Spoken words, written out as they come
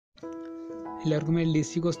എല്ലാവർക്കും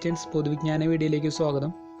LDC questions പൊതുവിജ്ഞാന വീഡിയോയിലേക്ക്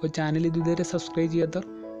സ്വാഗതം. അപ്പോൾ ചാനൽ ഇതുവരെ സബ്സ്ക്രൈബ് ചെയ്യാത്തവർ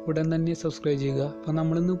ഉടൻ തന്നെ സബ്സ്ക്രൈബ് ചെയ്യുക. അപ്പോൾ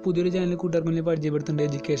നമ്മളിന്ന് പുതിയൊരു ചാനൽ കൂട്ടുകാർക്ക് മുന്നിൽ പരിചയപ്പെടുത്തുന്നുണ്ട്,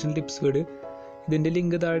 എഡ്യൂക്കേഷൻ ടിപ്സ് വീഡിയോ. ഇതിൻ്റെ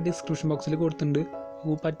ലിങ്ക് താഴെ ഡിസ്ക്രിപ്ഷൻ ബോക്സിൽ കൊടുത്തിട്ടുണ്ട്.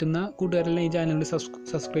 അപ്പോൾ പറ്റുന്ന കൂട്ടുകാരെല്ലാം ഈ ചാനലിൽ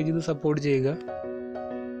സബ്സ്ക്രൈബ് ചെയ്ത് സപ്പോർട്ട് ചെയ്യുക.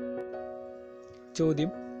 ചോദ്യം: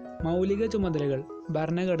 മൗലിക ചുമതലകൾ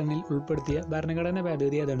ഭരണഘടനയിൽ ഉൾപ്പെടുത്തിയ ഭരണഘടനാ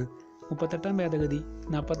ഭേദഗതി ഏതാണ്? 38-ാം ഭേദഗതി,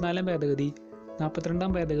 44-ാം ഭേദഗതി,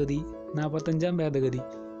 42-ാം ഭേദഗതി, 45-ാം ഭേദഗതി?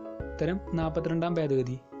 ഉത്തരം 42-ാം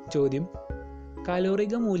ഭേദഗതി. ചോദ്യം: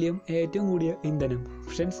 കലോറിക മൂല്യം ഏറ്റവും കൂടിയ ഇന്ധനം?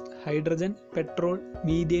 Options: hydrogen, petrol,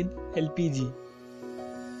 methane, LPG.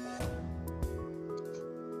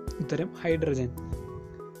 ഉത്തരം ഹൈഡ്രജൻ.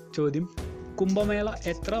 ചോദ്യം: കുംഭമേള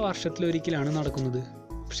എത്ര വർഷത്തിലൊരിക്കലാണ് നടക്കുന്നത്?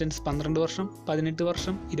 ഓപ്ഷൻസ്: 12 വർഷം, 18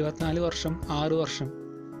 വർഷം, 24 വർഷം, 6 വർഷം.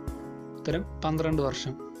 ഉത്തരം 12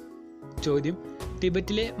 വർഷം. ചോദ്യം: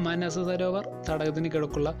 ടിബറ്റിലെ മാനസ സരോവർ തടാകത്തിന്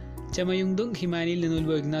കിഴക്കുള്ള ചമയുങ്തുങ് ഹിമാനിയിൽ നിന്ന്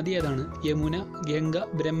ഉത്ഭവിക്കുന്ന നദി ഏതാണ്? യമുന, ഗംഗ,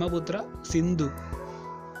 ബ്രഹ്മപുത്ര, സിന്ധു?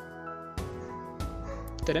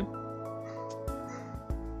 ഉത്തരം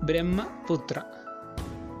ബ്രഹ്മപുത്ര.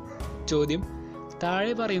 ചോദ്യം: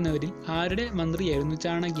 താഴെ പറയുന്നവരിൽ ആരുടെ മന്ത്രിയായിരുന്നു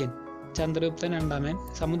ചാണക്യൻ? ചന്ദ്രഗുപ്തൻ രണ്ടാമൻ,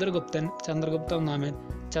 സമുദ്രഗുപ്തൻ, ചന്ദ്രഗുപ്ത ഒന്നാമൻ,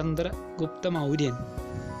 ചന്ദ്രഗുപ്ത മൗര്യൻ?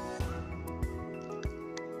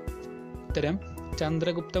 ഉത്തരം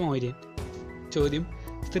ചന്ദ്രഗുപ്ത മൗര്യൻ. ചോദ്യം: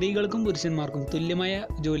 സ്ത്രീകൾക്കും പുരുഷന്മാർക്കും തുല്യമായ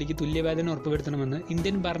ജോലിക്ക് തുല്യവേതനം ഉറപ്പുവരുത്തണമെന്ന്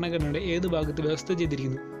ഇന്ത്യൻ ഭരണഘടനയുടെ ഏത് ഭാഗത്ത് വ്യവസ്ഥ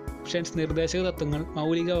ചെയ്തിരിക്കുന്നു? ഓപ്ഷൻസ്: നിർദ്ദേശക തത്വങ്ങൾ,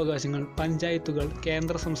 മൗലികാവകാശങ്ങൾ, പഞ്ചായത്തുകൾ,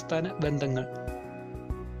 കേന്ദ്ര സംസ്ഥാന ബന്ധങ്ങൾ?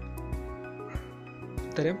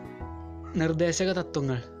 ഉത്തരം നിർദ്ദേശക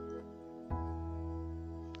തത്വങ്ങൾ.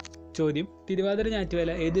 ചോദ്യം: തിരുവാതിര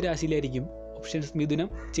ഞാറ്റുവേല ഏത് രാശിയിലായിരിക്കും? ഓപ്ഷൻസ്: മിഥുനം,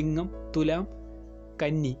 ചിങ്ങം, തുലാം,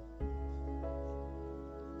 കന്നി?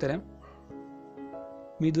 ഉത്തരം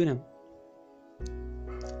മിഥുനം.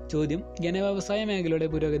 ചോദ്യം: ജനവ്യവസായ മേഖലയുടെ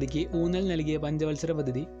പുരോഗതിക്ക് ഊന്നൽ നൽകിയ പഞ്ചവത്സര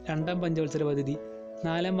പദ്ധതി? 2-ാം പഞ്ചവത്സര പദ്ധതി,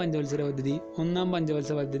 4-ാം പഞ്ചവത്സര പദ്ധതി, 1-ാം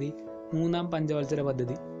പഞ്ചവത്സര പദ്ധതി, 3-ാം പഞ്ചവത്സര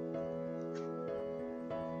പദ്ധതി?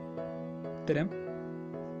 ഉത്തരം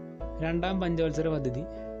 2-ാം പഞ്ചവത്സര പദ്ധതി.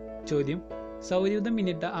 ചോദ്യം: സൗരയൂഥം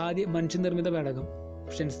പിന്നിട്ട ആദ്യ മനുഷ്യനിർമ്മിത പേടകം?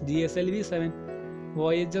 Options: GSLV-7,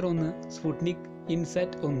 Voyager 1, Sputnik,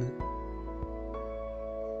 INSAT 1?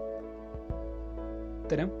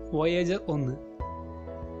 ഉത്തരം വോയേജർ 1.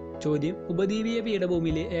 ചോദ്യം: ഉപദ്വീപീയ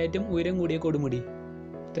പീഠഭൂമിയിലെ ഏറ്റവും ഉയരം കൂടിയ കൊടുമുടി?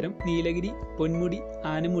 ഉത്തരം നീലഗിരി, പൊന്മുടി,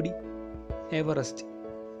 ആനമുടി, എവറസ്റ്റ്?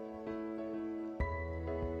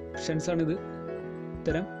 ഓപ്ഷൻസ് ആണിത്.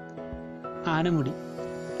 ഉത്തരം ആനമുടി.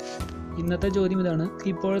 ഇന്നത്തെ ചോദ്യം ഇതാണ്: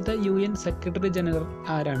 ഇപ്പോഴത്തെ UN സെക്രട്ടറി ജനറൽ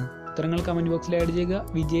ആരാണ്? ഉത്തരങ്ങൾ കമൻറ്റ് ബോക്സിൽ ആഡ് ചെയ്യുക.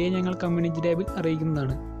 വിജയെ ഞങ്ങൾ കമ്മ്യൂണിറ്റി ടാബിൽ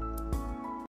അറിയിക്കുന്നതാണ്.